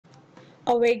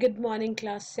A very good morning,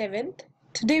 class 7th.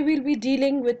 Today we'll be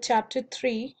dealing with chapter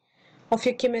 3 of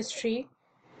your chemistry,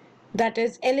 that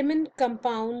is element,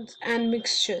 compounds and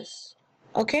mixtures.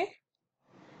 Okay?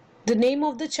 The name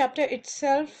of the chapter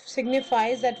itself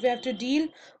signifies that we have to deal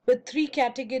with three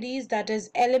categories, that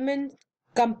is element,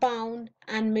 compound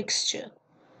and mixture.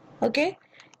 Okay?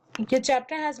 Your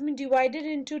chapter has been divided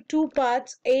into two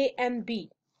parts, A and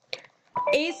B.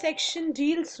 A section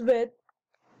deals with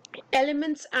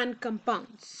elements and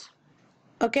compounds.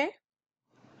 Okay?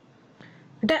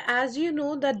 As you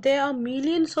know that there are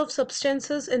millions of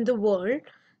substances in the world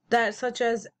that such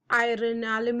as iron,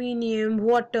 aluminium,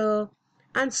 water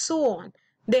and so on.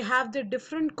 They have their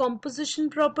different composition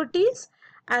properties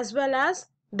as well as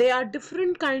they are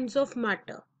different kinds of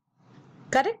matter.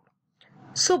 Correct?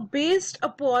 So based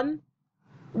upon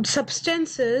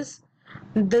substances,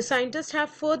 the scientists have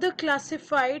further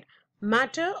classified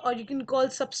matter, or you can call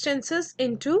substances,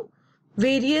 into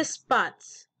various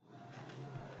parts.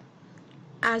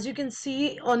 As you can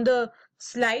see on the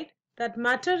slide, that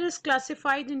matter is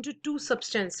classified into two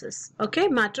substances. Okay,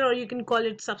 matter, or you can call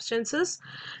it substances,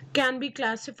 can be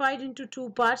classified into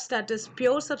two parts, that is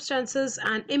pure substances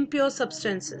and impure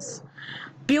substances.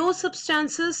 Pure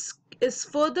substances is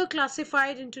further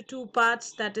classified into two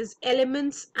parts, that is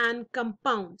elements and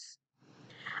compounds.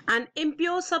 And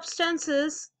impure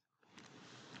substances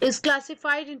is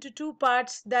classified into two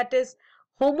parts, that is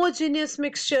homogeneous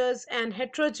mixtures and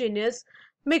heterogeneous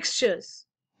mixtures.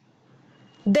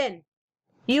 Then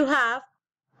you have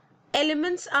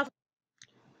elements are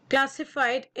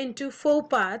classified into four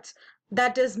parts,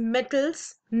 that is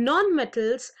metals,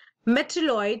 non-metals,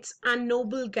 metalloids and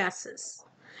noble gases.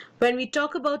 When we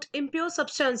talk about impure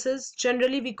substances,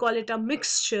 generally we call it a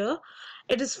mixture.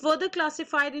 It is further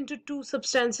classified into two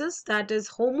substances, that is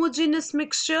homogeneous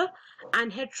mixture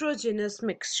and heterogeneous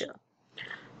mixture.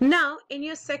 Now, in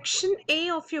your section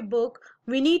A of your book,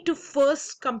 we need to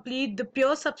first complete the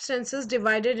pure substances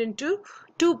divided into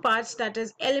two parts, that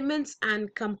is elements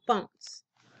and compounds.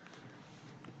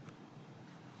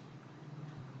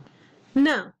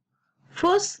 Now,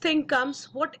 first thing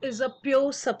comes, what is a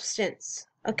pure substance?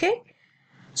 Okay.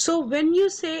 So when you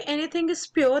say anything is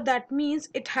pure, that means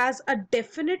it has a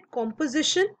definite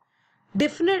composition,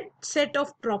 definite set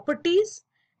of properties.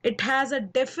 It has a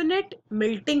definite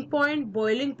melting point,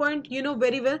 boiling point. You know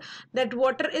very well that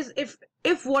water is,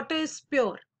 if water is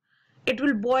pure, it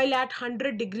will boil at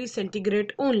 100 degrees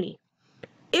centigrade only.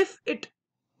 If it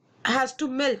has to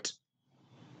melt,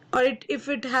 or if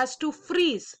it has to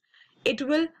freeze, it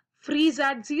will freeze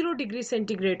at 0 degrees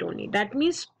centigrade only. That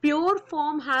means pure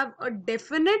form have a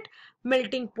definite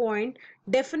melting point,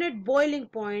 definite boiling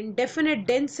point, definite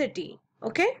density.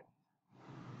 Okay.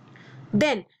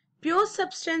 Then pure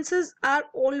substances are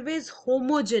always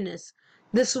homogeneous.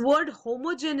 This word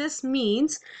homogeneous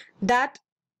means that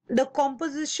the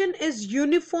composition is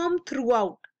uniform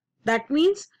throughout. That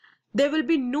means there will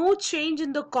be no change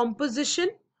in the composition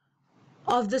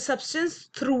of the substance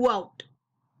throughout.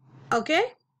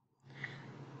 Okay.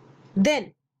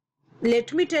 Then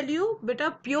let me tell you,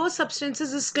 beta, pure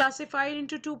substances is classified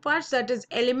into two parts, that is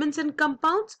elements and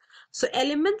compounds. So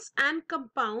elements and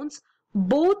compounds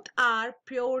both are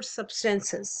pure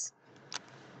substances.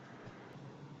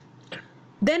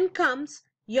 Then comes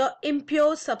your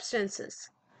impure substances.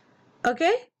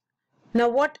 Okay. Now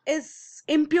what is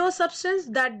impure substance?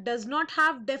 That does not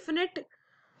have definite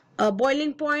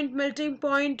boiling point, melting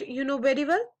point, you know very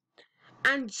well.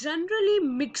 And generally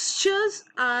mixtures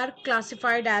are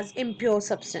classified as impure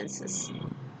substances.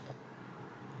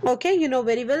 Okay, you know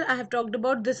very well, I have talked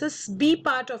about this is B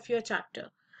part of your chapter.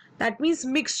 That means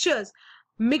mixtures,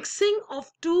 mixing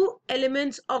of two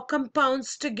elements or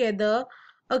compounds together.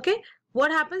 Okay,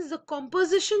 what happens? The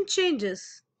composition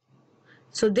changes.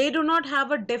 So they do not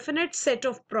have a definite set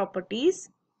of properties.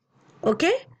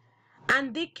 Okay,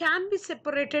 and they can be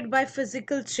separated by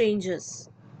physical changes.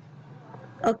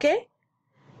 Okay,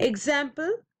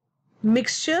 example,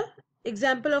 mixture.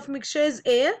 Example of mixture is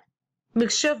air.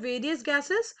 Mixture of various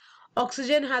gases.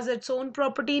 Oxygen has its own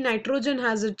property, nitrogen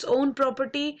has its own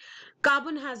property,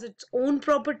 carbon has its own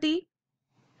property,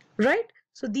 right?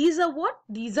 So these are what?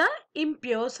 These are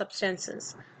impure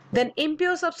substances. Then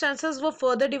impure substances were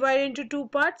further divided into two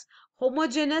parts,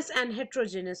 homogeneous and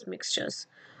heterogeneous mixtures.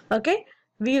 Okay,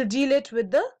 we'll deal it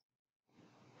with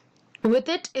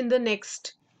it in the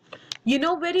next. You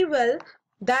know very well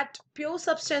that pure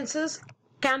substances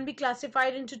can be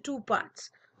classified into two parts.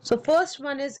 So first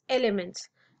one is elements.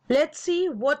 Let's see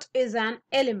what is an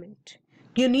element.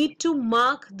 You need to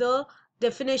mark the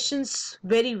definitions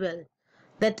very well.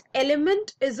 That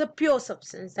element is a pure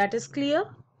substance. That is clear.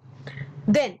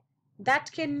 Then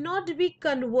that cannot be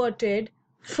converted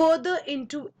further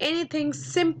into anything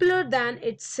simpler than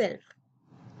itself.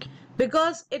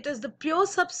 Because it is the pure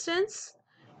substance,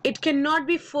 it cannot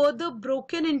be further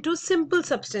broken into simple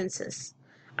substances,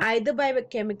 either by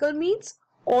chemical means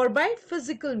or by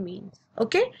physical means.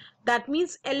 Okay, that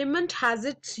means element has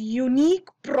its unique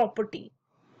property.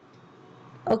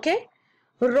 Okay,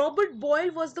 Robert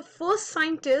Boyle was the first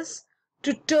scientist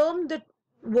to term the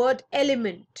word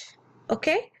element.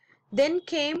 Okay, then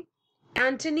came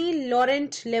Anthony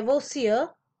Laurent Lavoisier,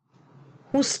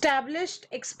 who established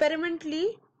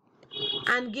experimentally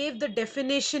and gave the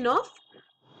definition of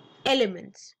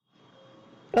elements.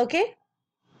 Okay,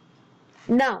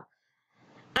 now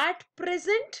at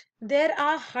present there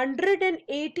are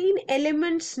 118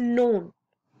 elements known,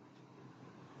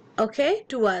 okay,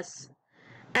 to us,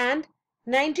 and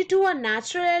 92 are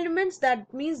natural elements,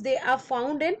 that means they are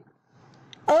found in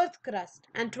earth crust,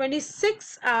 and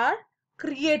 26 are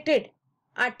created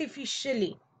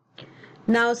artificially.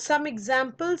 Now some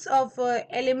examples of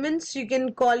elements, you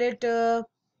can call it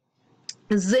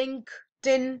zinc,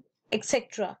 tin,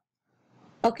 etc.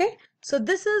 Okay, so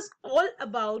this is all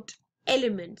about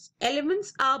elements.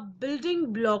 Elements are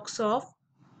building blocks of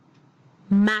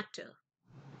matter.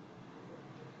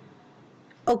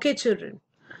 Okay, children.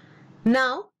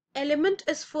 Now, element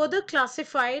is further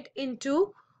classified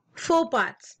into four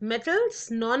parts: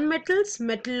 metals, non-metals,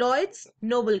 metalloids,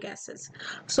 noble gases.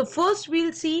 So first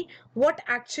we'll see what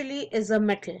actually is a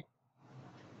metal.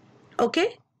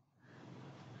 Okay,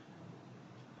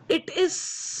 it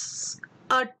is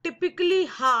a typically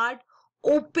hard,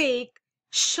 opaque,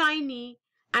 shiny,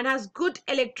 and has good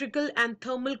electrical and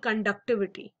thermal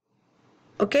conductivity.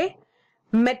 Okay,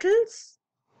 metals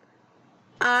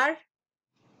are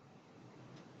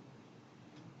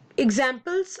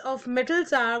examples of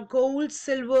metals are gold,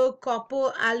 silver,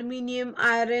 copper, aluminium,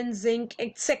 iron, zinc,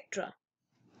 etc.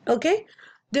 Okay,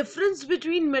 difference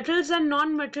between metals and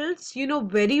non-metals, you know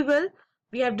very well.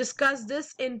 We have discussed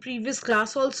this in previous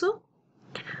class also,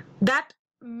 that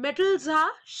metals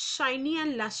are shiny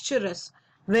and lustrous,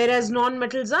 whereas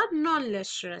non-metals are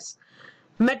non-lustrous.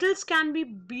 Metals can be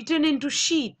beaten into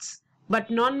sheets, but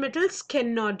non-metals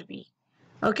cannot be.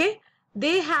 Okay,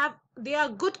 they are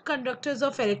good conductors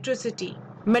of electricity.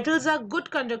 Metals are good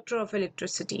conductor of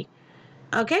electricity.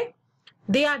 Okay,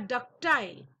 they are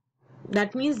ductile,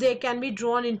 that means they can be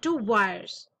drawn into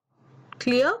wires.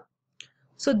 Clear?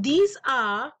 So these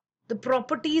are the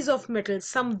properties of metals.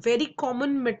 Some very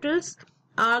common metals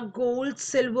are gold,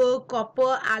 silver,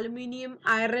 copper, aluminium,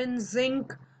 iron,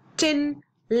 zinc, tin,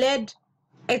 lead,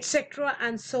 etc.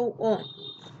 and so on.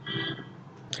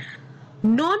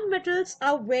 Non-metals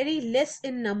are very less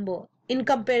in number in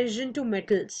comparison to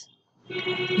metals.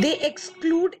 They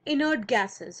exclude inert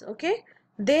gases. Okay,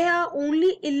 there are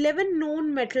only 11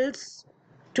 known metals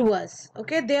to us.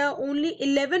 Okay, there are only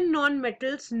 11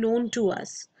 non-metals known to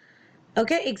us.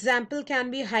 Okay, example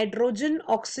can be hydrogen,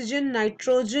 oxygen,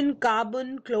 nitrogen,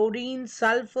 carbon, chlorine,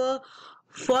 sulfur,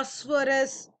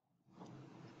 phosphorus,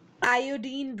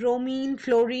 iodine, bromine,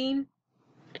 fluorine,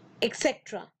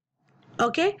 etc.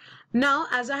 Okay, now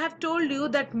as I have told you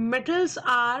that metals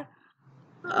are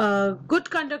good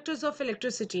conductors of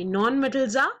electricity,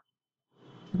 non-metals are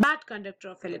bad conductor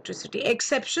of electricity.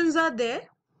 Exceptions are there.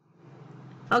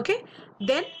 Okay,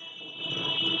 then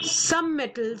some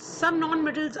metals, some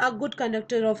non-metals are good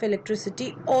conductor of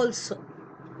electricity also.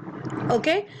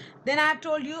 Okay, then I have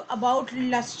told you about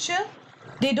luster.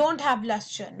 They don't have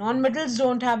luster. Non-metals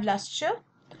don't have luster.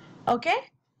 Okay,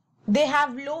 they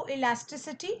have low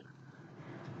elasticity.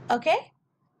 Okay,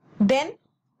 then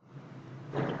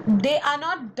they are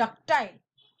not ductile.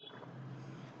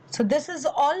 So this is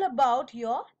all about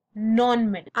your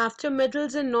non-metal. After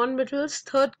metals and non-metals,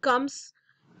 third comes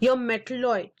your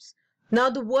metalloids. Now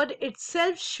the word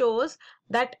itself shows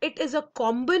that it is a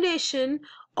combination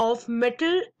of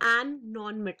metal and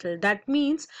non-metal. That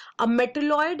means a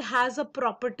metalloid has a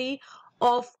property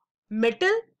of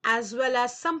metal as well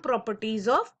as some properties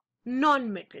of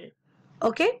non-metal.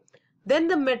 Okay. Then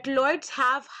the metalloids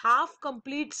have half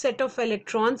complete set of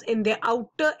electrons in their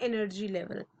outer energy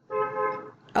level.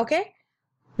 Okay,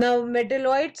 now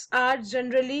metalloids are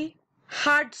generally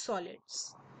hard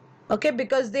solids. Okay,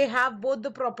 because they have both the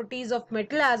properties of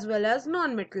metal as well as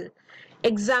non-metal.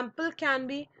 Example can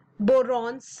be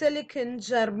boron, silicon,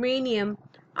 germanium,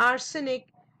 arsenic,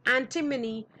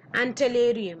 antimony, and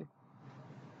tellurium.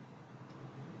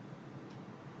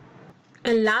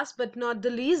 And last but not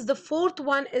the least, the fourth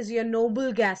one is your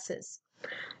noble gases.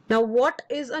 Now what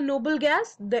is a noble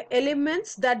gas? The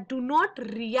elements that do not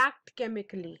react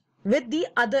chemically. with the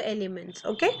other elements.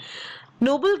 Okay,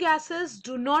 noble gases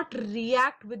do not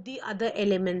react with the other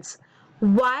elements.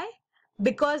 Why?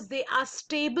 Because they are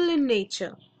stable in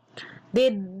nature. They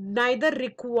neither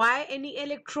require any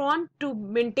electron to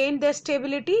maintain their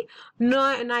stability,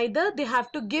 nor neither they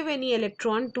have to give any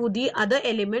electron to the other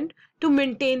element to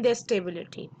maintain their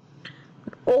stability.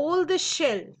 All the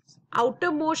shell,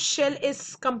 outermost shell,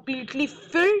 is completely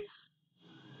filled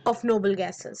of noble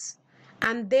gases,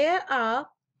 and there are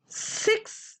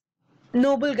 6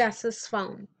 noble gases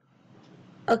found.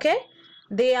 Okay,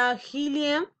 they are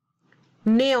helium,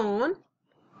 neon,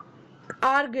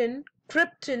 argon,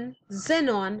 krypton,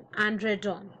 xenon, and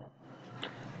radon.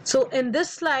 So in this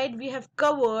slide we have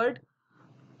covered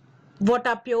what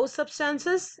are pure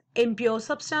substances, impure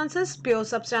substances. Pure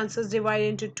substances divide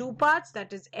into 2 parts,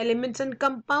 that is elements and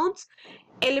compounds.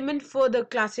 Element further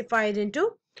classified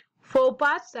into 4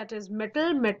 parts, that is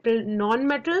metal, metal,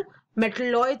 non-metal,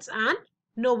 metalloids, and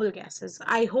noble gases.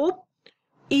 I hope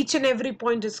each and every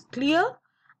point is clear,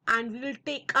 and we will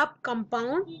take up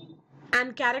compound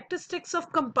and characteristics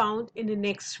of compound in the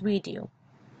next video.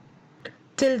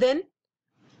 Till then,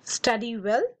 study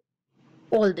well.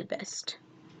 All the best.